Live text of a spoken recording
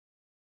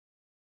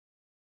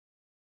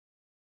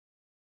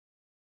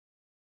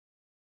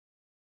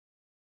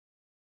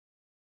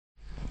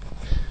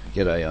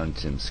G'day, I'm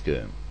Tim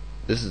Skyrme.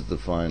 This is the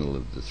final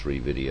of the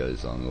 3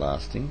 videos on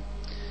lasting.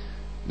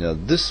 Now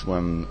this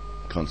one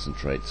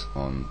concentrates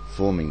on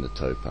forming the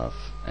toe puff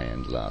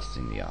and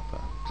lasting the upper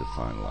to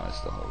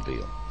finalise the whole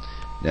deal.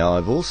 Now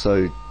I've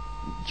also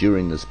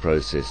during this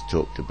process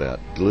talked about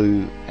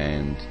glue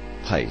and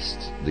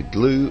paste. The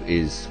glue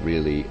is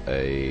really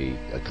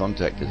a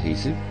contact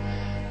adhesive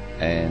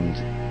and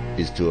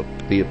is to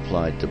be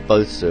applied to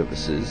both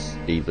surfaces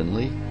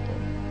evenly,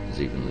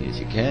 as evenly as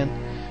you can,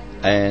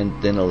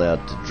 and then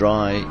allowed to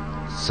dry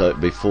so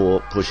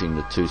before pushing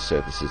the 2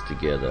 surfaces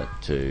together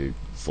to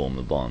form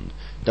the bond.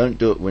 Don't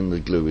do it when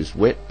the glue is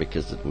wet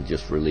because it will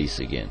just release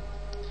again.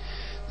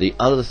 The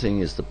other thing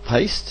is the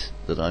paste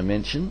that I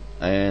mentioned,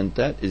 and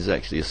that is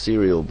actually a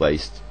cereal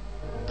based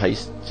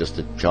paste, just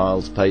a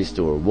child's paste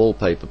or a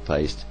wallpaper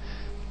paste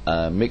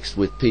mixed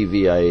with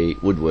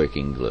PVA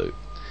woodworking glue.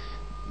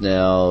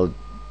 Now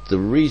the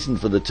reason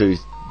for the 2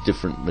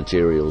 different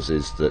materials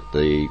is that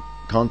the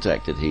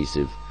contact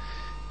adhesive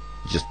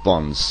just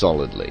bonds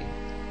solidly,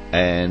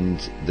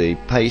 and the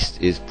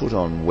paste is put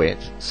on wet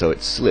so it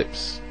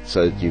slips,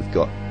 so that you've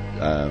got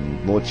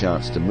more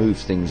chance to move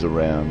things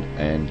around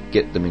and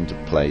get them into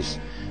place,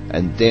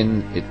 and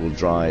then it will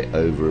dry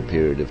over a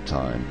period of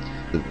time.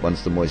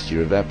 Once the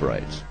moisture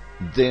evaporates,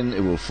 then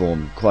it will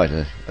form quite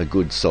a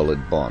good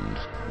solid bond.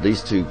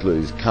 These 2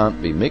 glues can't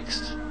be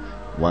mixed.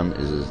 One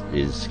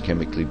is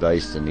chemically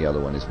based and the other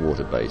one is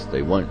water based.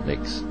 They won't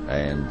mix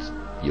and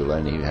you'll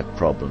only have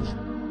problems.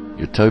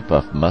 Your toe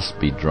puff must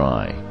be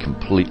dry,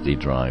 completely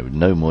dry, with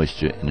no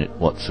moisture in it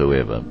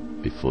whatsoever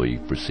before you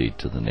proceed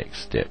to the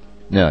next step.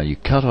 Now you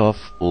cut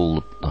off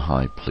all the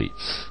high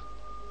pleats.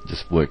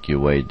 Just work your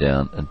way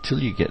down until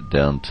you get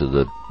down to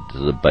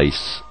the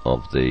base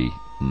of the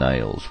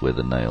nails, where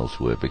the nails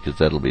were, because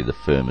that'll be the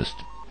firmest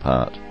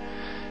part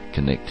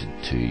connected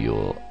to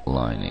your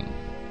lining.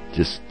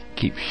 Just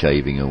keep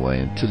shaving away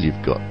until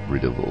you've got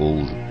rid of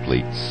all the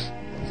pleats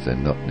if they're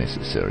not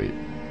necessary.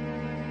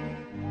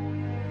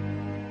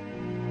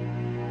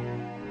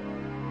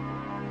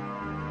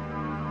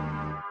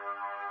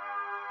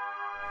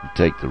 You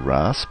take the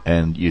rasp,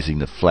 and using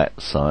the flat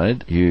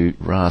side you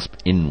rasp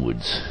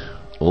inwards.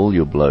 All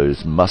your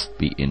blows must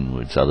be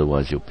inwards,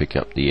 otherwise you'll pick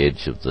up the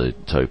edge of the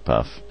toe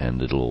puff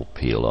and it'll all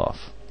peel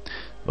off.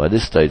 By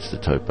this stage the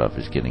toe puff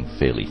is getting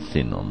fairly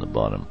thin on the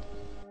bottom.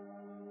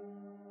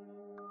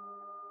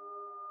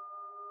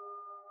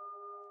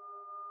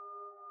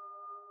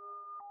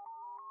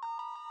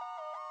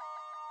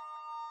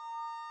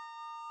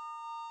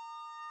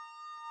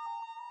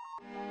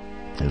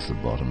 There's the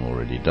bottom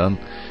already done.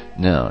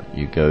 Now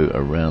you go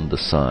around the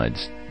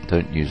sides.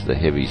 Don't use the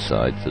heavy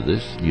side for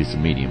this, use the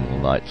medium or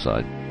light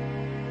side.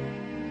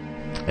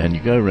 And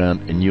you go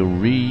around and you're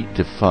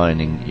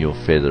redefining your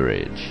feather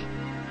edge.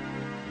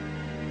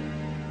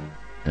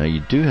 Now you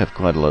do have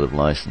quite a lot of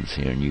license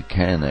here, and you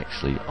can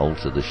actually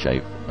alter the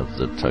shape of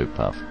the toe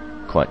puff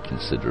quite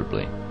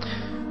considerably.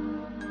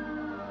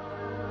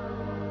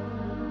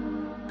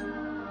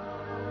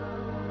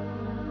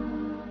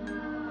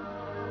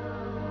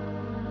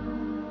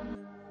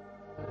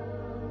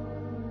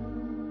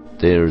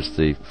 There's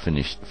the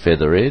finished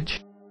feather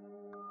edge.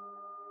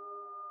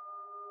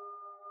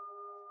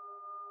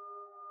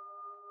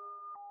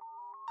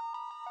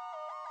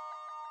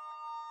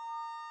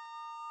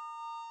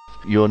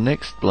 Your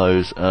next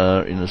blows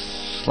are in a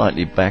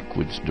slightly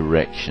backwards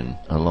direction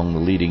along the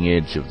leading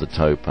edge of the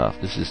toe puff.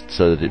 This is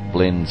so that it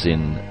blends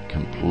in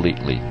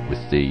completely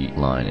with the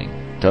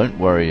lining. Don't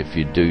worry if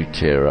you do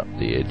tear up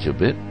the edge a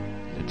bit.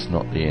 It's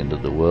not the end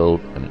of the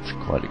world, and it's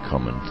quite a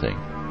common thing.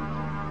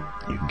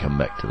 You can come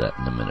back to that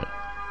in a minute.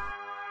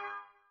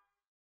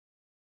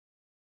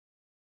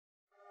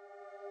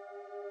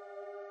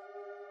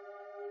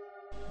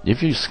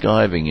 If your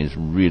skiving is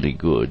really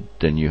good,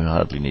 then you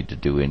hardly need to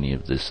do any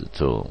of this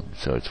at all,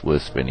 so it's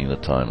worth spending the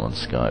time on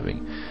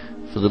skiving.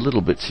 For the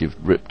little bits you've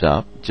ripped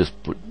up,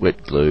 just put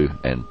wet glue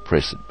and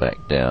press it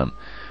back down.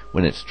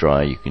 When it's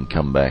dry you can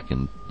come back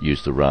and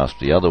use the rasp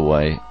the other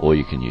way, or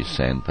you can use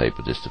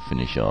sandpaper just to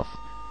finish off.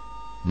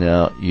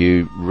 Now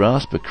you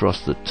rasp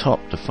across the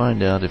top to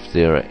find out if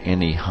there are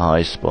any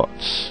high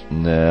spots.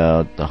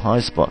 Now the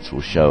high spots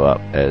will show up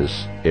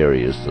as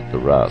areas that the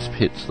rasp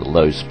hits. The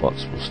low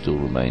spots will still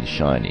remain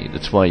shiny.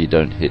 That's why you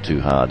don't hit too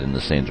hard in the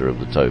center of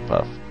the toe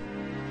puff.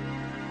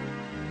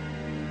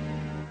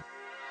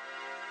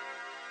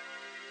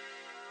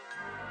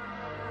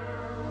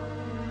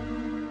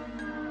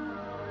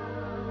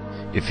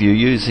 If you're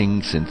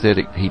using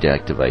synthetic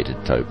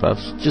heat-activated toe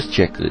puffs, just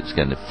check that it's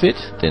going to fit,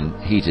 then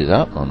heat it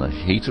up on a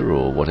heater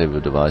or whatever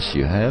device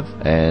you have,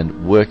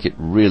 and work it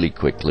really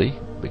quickly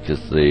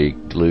because the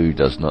glue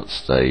does not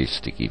stay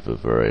sticky for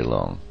very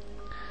long.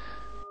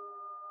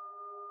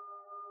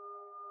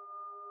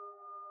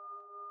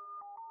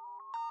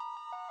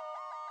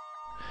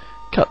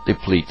 Cut the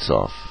pleats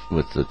off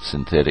with the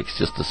synthetics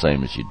just the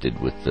same as you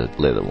did with the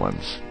leather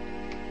ones.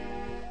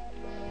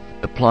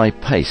 Apply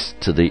paste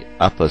to the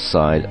upper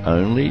side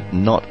only,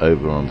 not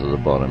over onto the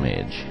bottom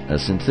edge.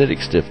 Synthetic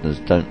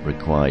stiffeners don't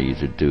require you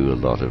to do a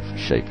lot of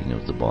shaping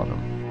of the bottom.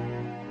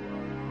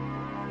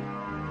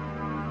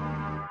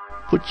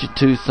 Put your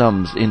two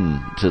thumbs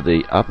into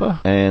the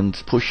upper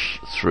and push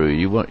through.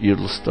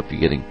 You'll stop you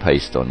getting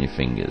paste on your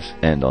fingers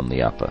and on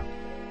the upper.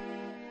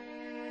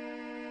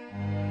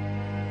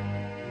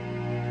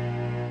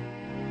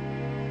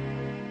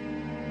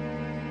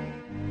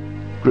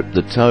 Grip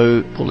the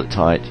toe, pull it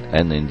tight,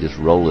 and then just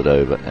roll it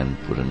over and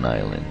put a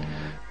nail in.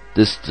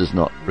 This does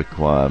not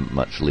require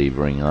much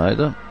levering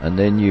either. And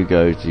then you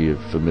go to your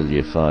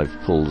familiar 5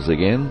 pulls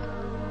again,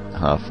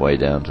 halfway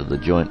down to the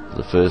joint for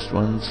the first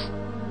ones,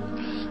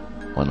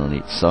 one on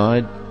each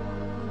side.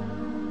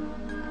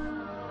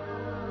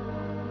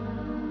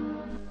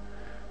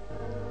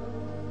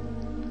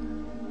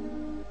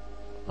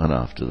 And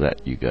after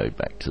that you go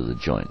back to the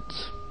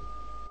joints.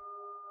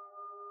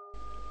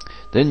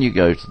 Then you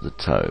go to the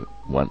toe.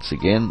 Once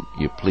again,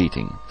 you're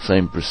pleating.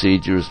 Same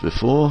procedure as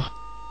before.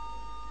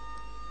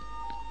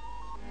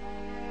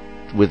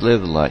 With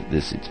leather like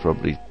this, it's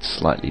probably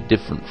slightly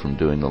different from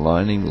doing the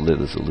lining. The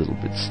leather's a little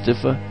bit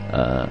stiffer,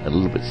 a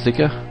little bit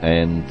thicker,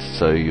 and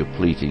so your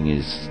pleating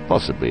is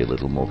possibly a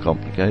little more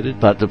complicated.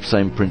 But the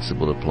same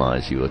principle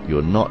applies.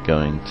 You're not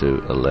going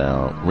to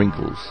allow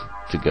wrinkles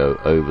to go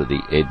over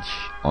the edge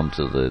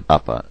onto the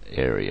upper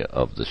area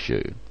of the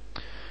shoe.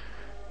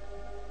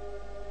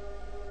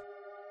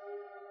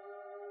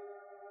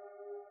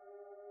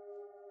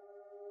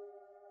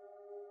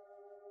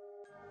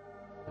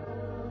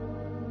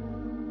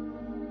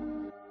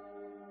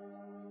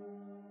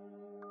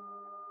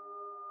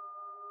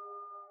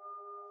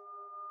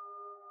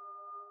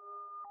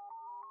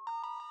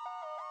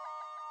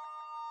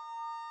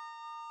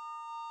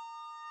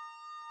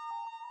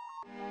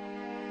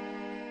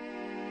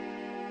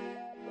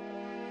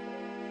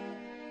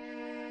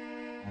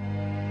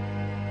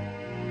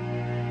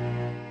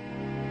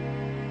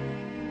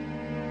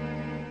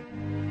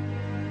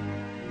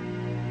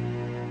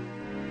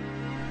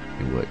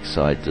 You work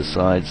side to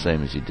side,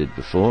 same as you did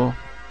before,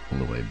 all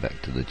the way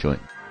back to the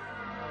joint.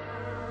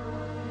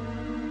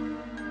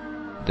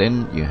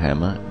 Then you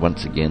hammer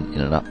once again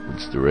in an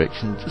upwards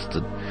direction, just to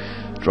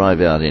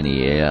drive out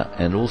any air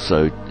and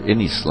also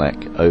any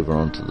slack over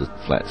onto the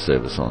flat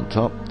surface on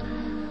top.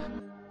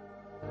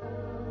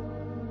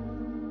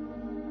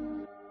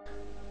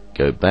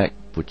 Go back,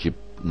 put your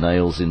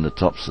nails in the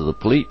tops of the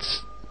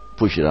pleats,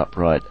 push it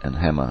upright and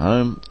hammer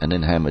home, and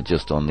then hammer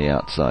just on the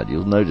outside.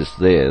 You'll notice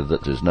there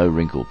that there's no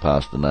wrinkle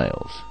past the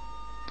nails.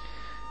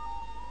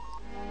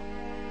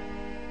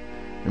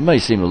 It may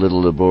seem a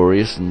little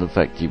laborious in the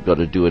fact you've got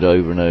to do it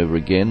over and over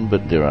again,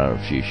 but there are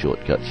a few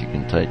shortcuts you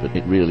can take, but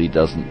it really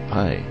doesn't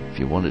pay. If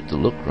you want it to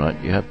look right,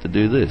 you have to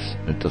do this.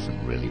 It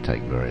doesn't really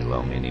take very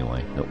long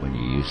anyway, not when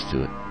you're used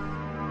to it.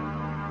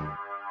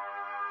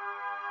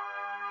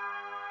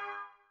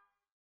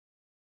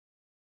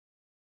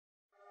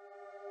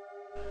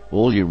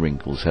 All your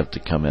wrinkles have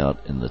to come out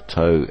in the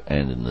toe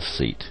and in the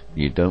seat.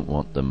 You don't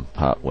want them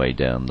part way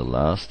down the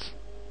last,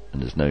 and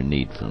there's no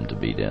need for them to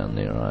be down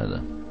there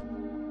either.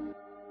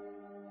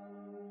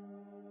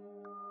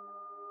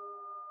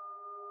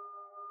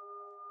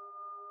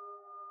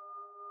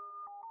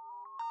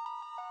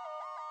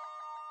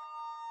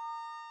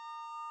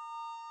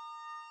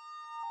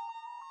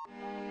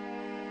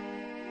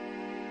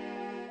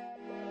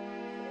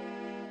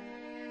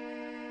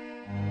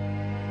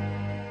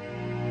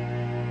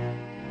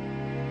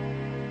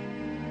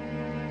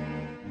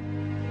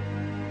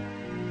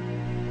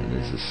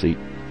 There's the seat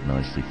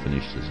nicely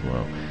finished as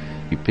well.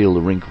 You peel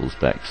the wrinkles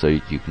back so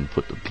you can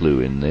put the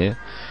glue in there.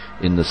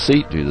 In the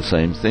seat, do the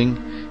same thing.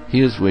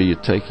 Here's where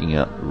you're taking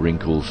out the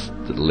wrinkles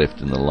that are left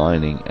in the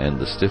lining and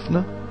the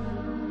stiffener.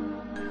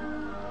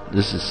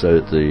 This is so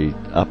the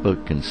upper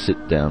can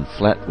sit down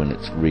flat when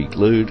it's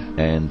re-glued,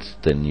 and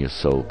then your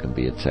sole can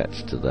be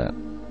attached to that.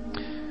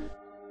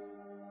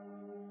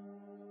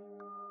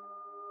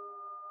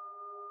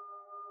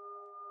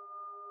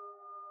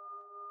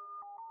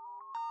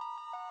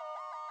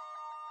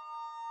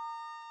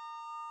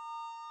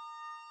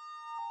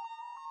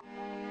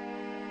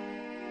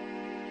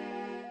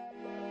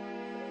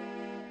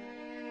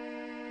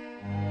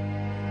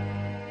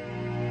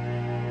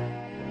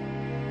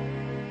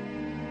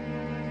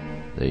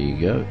 There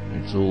you go,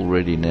 it's all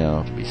ready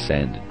now to be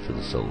sanded for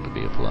the sole to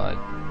be applied.